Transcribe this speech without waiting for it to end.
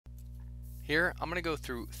Here, I'm going to go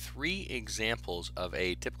through 3 examples of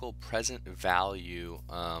a typical present value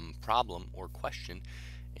problem or question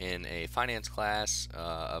in a finance class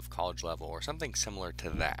of college level or something similar to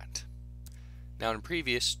that. Now, in a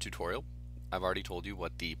previous tutorial, I've already told you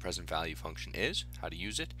what the present value function is, how to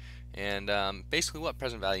use it, and basically what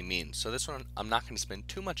present value means. So this one, I'm not going to spend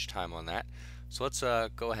too much time on that. So let's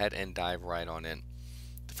go ahead and dive right on in.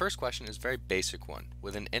 The first question is a very basic one.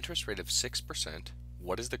 With an interest rate of 6%,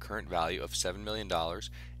 what is the current value of $7 million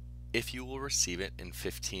if you will receive it in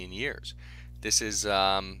 15 years? This is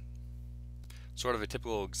sort of a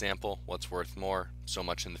typical example. What's worth more? So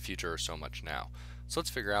much in the future or so much now. So let's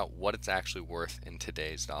figure out what it's actually worth in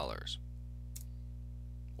today's dollars,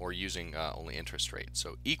 or using only interest rate.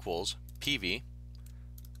 So equals PV,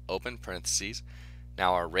 open parentheses.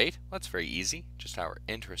 Now our rate, well, that's very easy, just our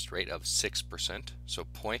interest rate of 6%, so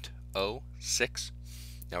 0.06.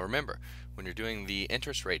 Now remember, when you're doing the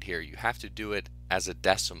interest rate here, you have to do it as a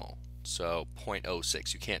decimal, so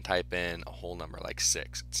 0.06. You can't type in a whole number like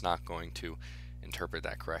 6. It's not going to interpret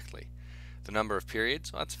that correctly. The number of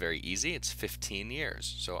periods, well, that's very easy. It's 15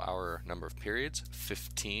 years. So our number of periods,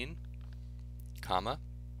 15, comma,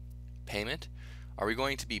 payment. Are we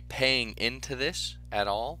going to be paying into this at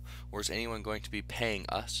all, or is anyone going to be paying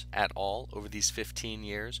us at all over these 15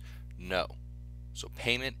 years? No. So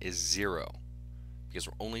payment is 0, because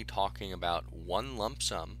we're only talking about one lump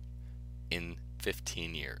sum in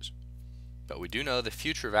 15 years. But we do know the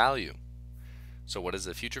future value. So what is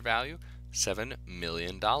the future value? $7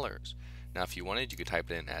 million. Now if you wanted, you could type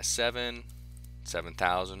it in as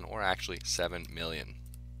 7,000, or actually 7 million.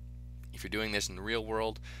 If you're doing this in the real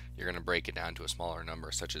world, you're going to break it down to a smaller number,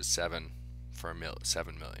 such as 7 for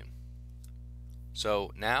 7 million.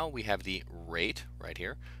 So now we have the rate right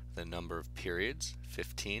here, the number of periods,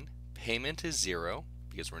 15. Payment is 0,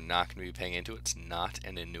 because we're not going to be paying into it. It's not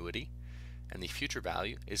an annuity. And the future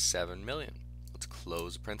value is 7 million. Let's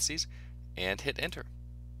close the parentheses and hit enter.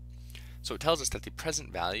 So it tells us that the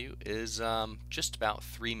present value is just about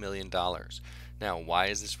 $3 million. Now, why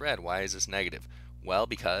is this red? Why is this negative? Well,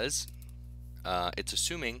 because it's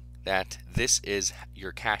assuming that this is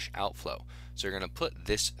your cash outflow. So you're going to put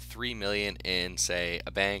this $3 million in, say,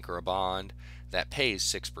 a bank or a bond that pays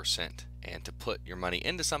 6%. And to put your money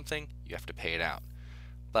into something, you have to pay it out.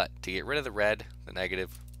 But to get rid of the red, the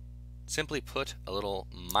negative, simply put a little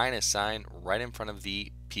minus sign right in front of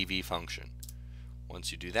the PV function.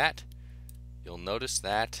 Once you do that, you'll notice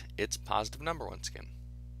that it's a positive number once again.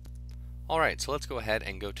 Alright, so let's go ahead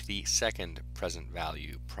and go to the second present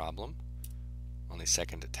value problem on the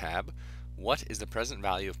second tab. What is the present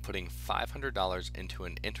value of putting $500 into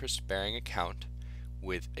an interest-bearing account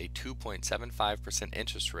with a 2.75%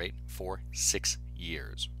 interest rate for 6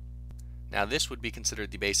 years? Now this would be considered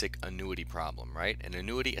the basic annuity problem, right? An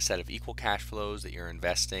annuity, a set of equal cash flows that you're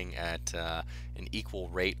investing at an equal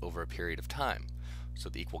rate over a period of time. So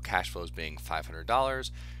the equal cash flows being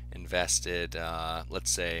 $500 invested, let's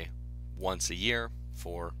say, once a year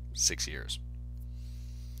for 6 years.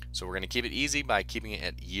 So we're going to keep it easy by keeping it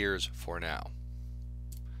at years for now.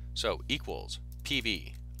 So equals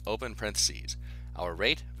PV, open parentheses. Our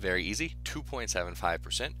rate, very easy,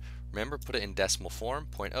 2.75%. Remember, put it in decimal form,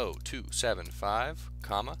 0.0275,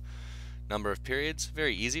 comma. Number of periods,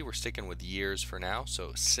 very easy. We're sticking with years for now,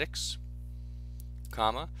 so 6,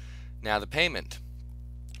 comma. Now the payment.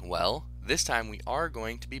 Well, this time we are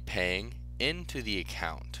going to be paying into the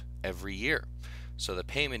account every year. So the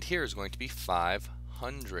payment here is going to be $500,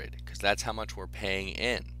 because that's how much we're paying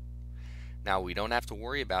in. Now we don't have to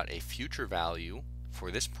worry about a future value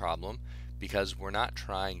for this problem, because we're not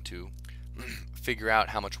trying to figure out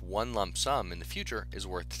how much one lump sum in the future is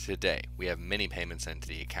worth today. We have many payments into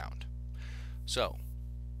the account. So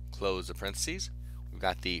close the parentheses. We've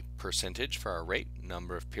got the percentage for our rate,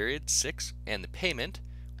 number of periods, 6, and the payment,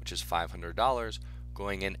 which is $500,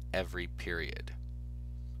 going in every period.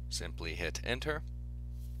 Simply hit enter.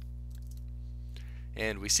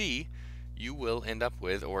 And we see you will end up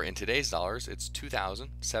with, or in today's dollars, it's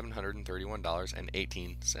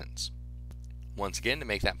 $2,731.18. Once again, to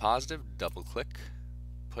make that positive, double click,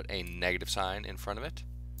 put a negative sign in front of it,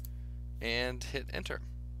 and hit enter.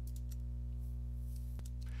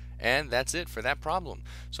 And that's it for that problem.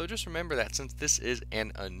 So just remember that since this is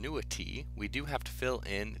an annuity, we do have to fill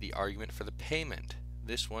in the argument for the payment.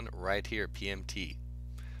 This one right here, PMT.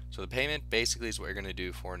 So the payment basically is what you're going to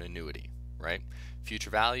do for an annuity, right? Future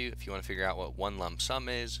value, if you want to figure out what one lump sum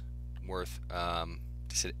is worth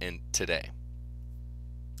in today.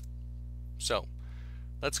 So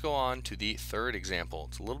let's go on to the third example.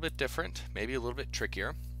 It's a little bit different, maybe a little bit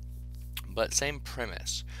trickier, but same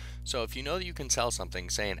premise. So if you know that you can sell something,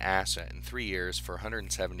 say an asset, in 3 years for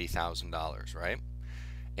 $170,000, right?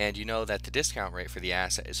 And you know that the discount rate for the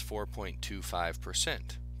asset is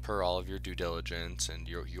 4.25% per all of your due diligence and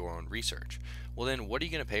your own research. Well, then what are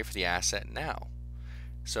you going to pay for the asset now?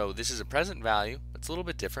 So this is a present value. It's a little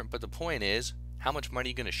bit different, but the point is, how much money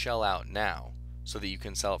are you going to shell out now so that you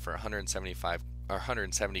can sell it for 175 or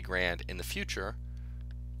 170 grand in the future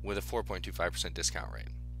with a 4.25% discount rate?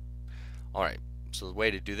 All right, so the way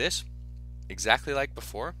to do this, exactly like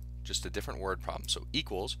before, just a different word problem. So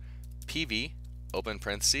equals PV, open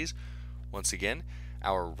parentheses, once again,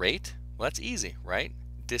 our rate, well, that's easy, right?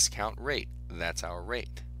 Discount rate, that's our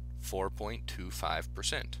rate,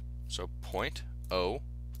 4.25%. So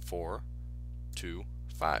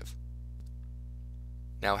 0.0425.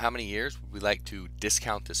 Now, how many years would we like to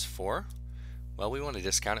discount this for? Well, we want to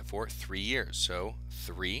discount it for 3 years. So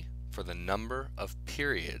 3 for the number of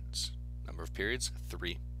periods. Number of periods,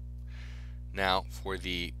 3. Now, for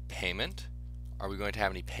the payment, are we going to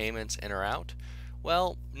have any payments in or out?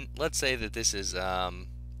 Well, let's say that this is a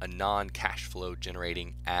non-cash flow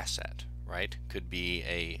generating asset, right? Could be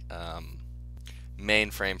a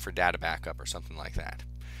mainframe for data backup or something like that.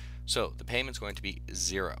 So the payment's going to be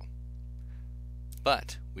 0.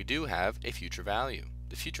 But we do have a future value.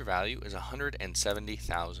 The future value is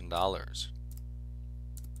 $170,000.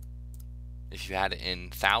 If you had it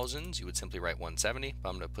in thousands, you would simply write 170, but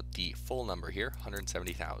I'm going to put the full number here,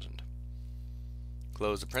 170,000.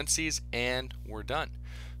 Close the parentheses, and we're done.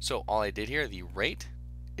 So all I did here, the rate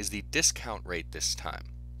is the discount rate this time.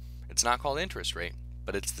 It's not called interest rate,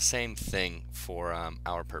 but it's the same thing for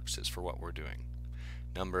our purposes for what we're doing.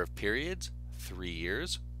 Number of periods, 3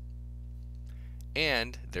 years.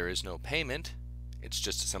 And there is no payment. It's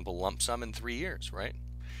just a simple lump sum in 3 years, right?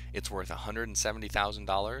 It's worth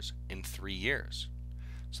 $170,000 in 3 years.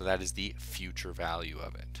 So that is the future value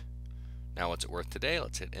of it. Now what's it worth today?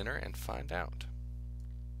 Let's hit enter and find out.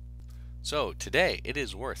 So today it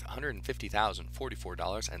is worth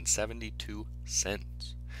 $150,044.72.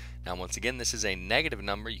 Now once again, this is a negative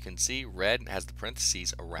number. You can see red has the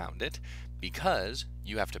parentheses around it because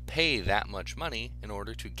you have to pay that much money in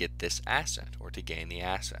order to get this asset or to gain the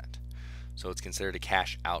asset. So it's considered a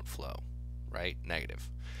cash outflow, right? Negative.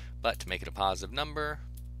 But to make it a positive number,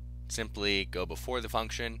 simply go before the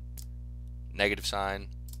function, negative sign,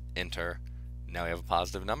 enter. Now we have a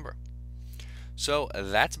positive number. So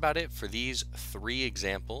that's about it for these 3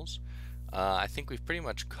 examples. I think we've pretty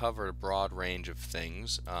much covered a broad range of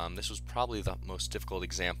things. This was probably the most difficult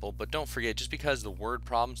example, but don't forget, just because the word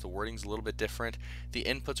problems, the wording's a little bit different, the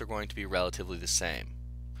inputs are going to be relatively the same.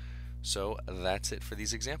 So that's it for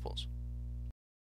these examples.